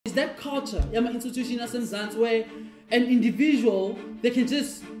It's that culture, institution where an individual, they can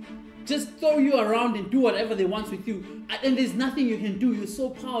just throw you around and do whatever they want with you, and there's nothing you can do. You're so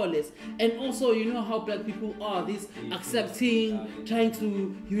powerless. And also, you know how black people are, this accepting, trying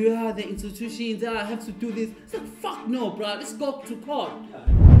to, the institutions, I have to do this. It's like, fuck no, bro, let's go to court.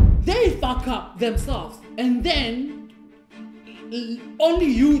 They fuck up themselves, and then only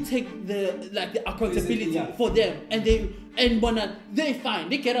you take the accountability for them, and they fine,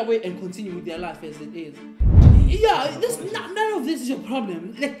 they get away and continue with their life as it is. Yeah, none of this is your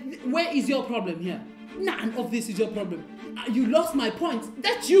problem. Like, where is your problem here? None of this is your problem. You lost my point.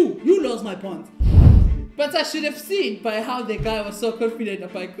 That's you. You lost my point. But I should have seen by how the guy was so confident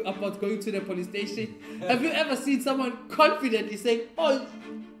about going to the police station. Have you ever seen someone confidently saying, oh,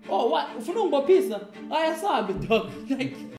 what? Ufuna ngibopisa? I saw a dog. Like.